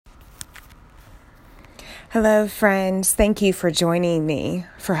Hello, friends. Thank you for joining me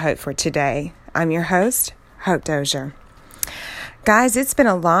for Hope for Today. I'm your host, Hope Dozier. Guys, it's been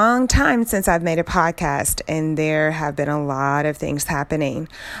a long time since I've made a podcast, and there have been a lot of things happening.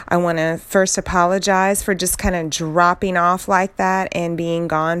 I want to first apologize for just kind of dropping off like that and being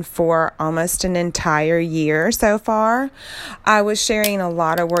gone for almost an entire year so far. I was sharing a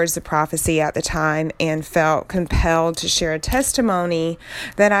lot of words of prophecy at the time and felt compelled to share a testimony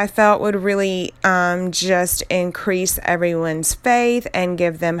that I felt would really just increase everyone's faith and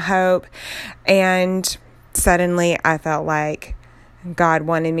give them hope. And suddenly I felt like God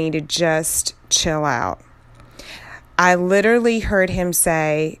wanted me to just chill out. I literally heard him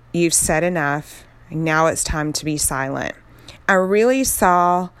say, "You've said enough. Now it's time to be silent." I really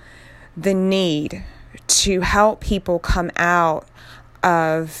saw the need to help people come out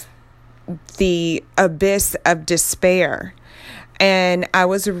of the abyss of despair. And I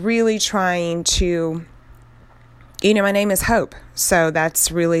was really trying to, my name is Hope. So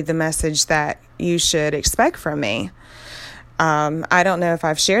that's really the message that you should expect from me. I don't know if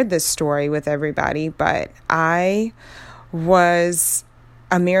I've shared this story with everybody, but I was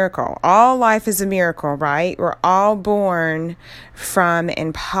a miracle. All life is a miracle, right? We're all born from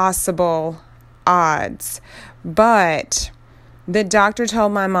impossible odds. But the doctor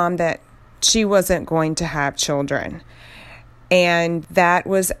told my mom that she wasn't going to have children. And that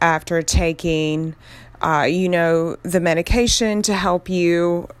was after taking the medication to help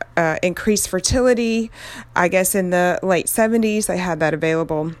you increase fertility. I guess in the late 70s, they had that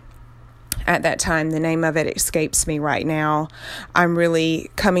available at that time. The name of it escapes me right now. I'm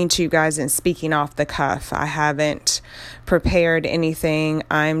really coming to you guys and speaking off the cuff. I haven't prepared anything.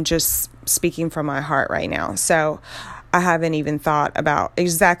 I'm just speaking from my heart right now. So I haven't even thought about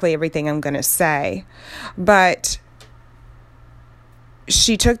exactly everything I'm going to say. But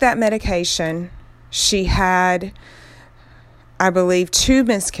she took that medication. She had, I believe, 2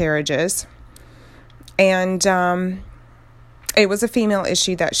 miscarriages, and it was a female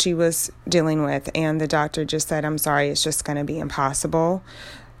issue that she was dealing with, and the doctor just said, "I'm sorry, it's just going to be impossible.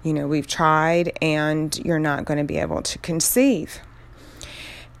 We've tried, and you're not going to be able to conceive."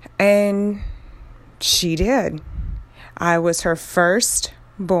 And she did. I was her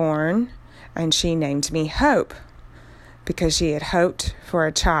firstborn, and she named me Hope, because she had hoped for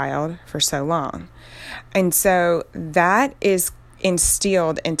a child for so long. And so that is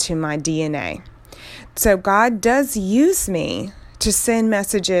instilled into my DNA. So God does use me to send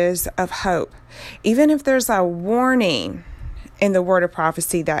messages of hope. Even if there's a warning in the word of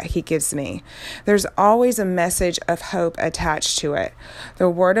prophecy that he gives me, there's always a message of hope attached to it. The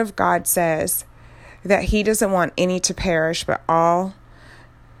word of God says that he doesn't want any to perish, but all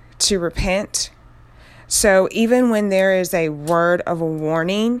to repent. So even when there is a word of a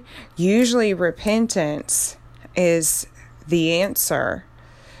warning, usually repentance is the answer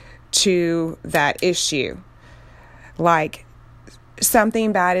to that issue. Like,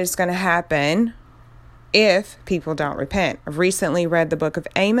 something bad is going to happen if people don't repent. I've recently read the book of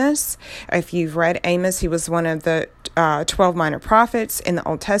Amos. If you've read Amos, he was one of the 12 minor prophets in the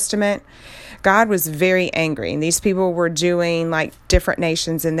Old Testament. God was very angry, and these people were doing like different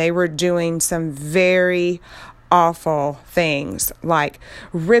nations, and they were doing some very awful things, like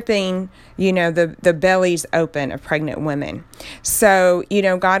ripping, the bellies open of pregnant women. So,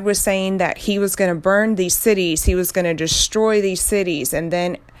 God was saying that he was going to burn these cities. He was going to destroy these cities, and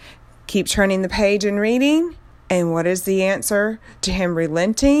then keep turning the page and reading. And what is the answer to him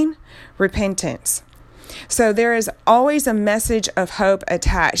relenting? Repentance. So there is always a message of hope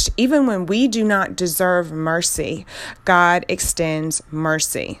attached. Even when we do not deserve mercy, God extends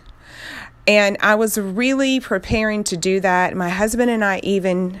mercy. And I was really preparing to do that. My husband and I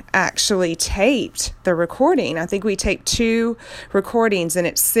even actually taped the recording. I think we taped 2 recordings, and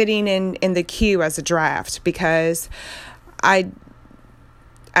it's sitting in the queue as a draft, because I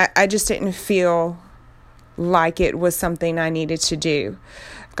just didn't feel like it was something I needed to do.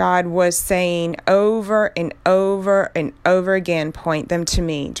 God was saying over and over and over again, point them to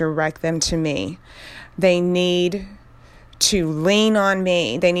me, direct them to me. They need to lean on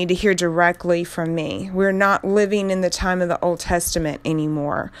me. They need to hear directly from me. We're not living in the time of the Old Testament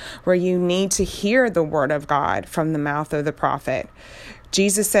anymore, where you need to hear the word of God from the mouth of the prophet.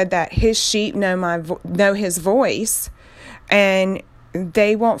 Jesus said that his sheep know his voice, and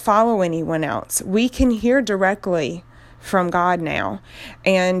they won't follow anyone else. We can hear directly from God now.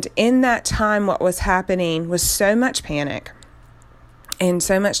 And in that time, what was happening was so much panic and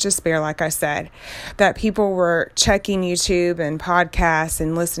so much despair, like I said, that people were checking YouTube and podcasts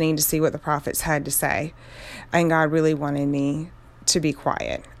and listening to see what the prophets had to say. And God really wanted me to be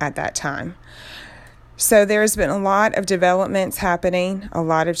quiet at that time. So there's been a lot of developments happening, a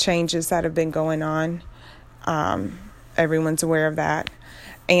lot of changes that have been going on. Everyone's aware of that.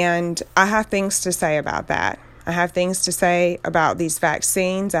 And I have things to say about that. I have things to say about these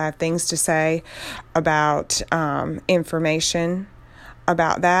vaccines. I have things to say about information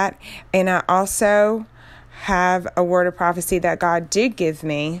about that. And I also have a word of prophecy that God did give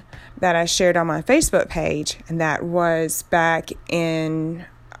me that I shared on my Facebook page. And that was back in,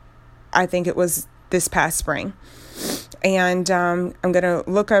 I think it was this past spring. And I'm going to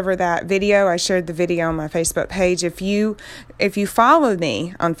look over that video. I shared the video on my Facebook page. If you follow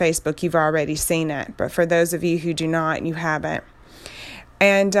me on Facebook, you've already seen it. But for those of you who do not, you haven't.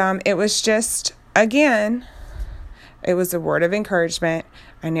 And it was just, again, it was a word of encouragement.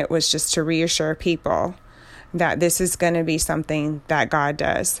 And it was just to reassure people that this is going to be something that God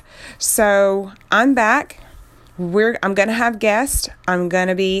does. So I'm back. I'm going to have guests. I'm going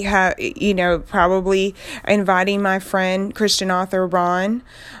to be, probably inviting my friend, Christian author Ron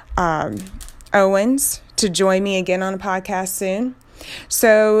Owens, to join me again on a podcast soon.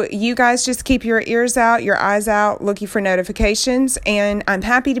 So you guys just keep your ears out, your eyes out, looking for notifications. And I'm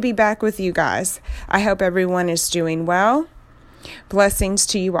happy to be back with you guys. I hope everyone is doing well. Blessings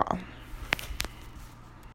to you all.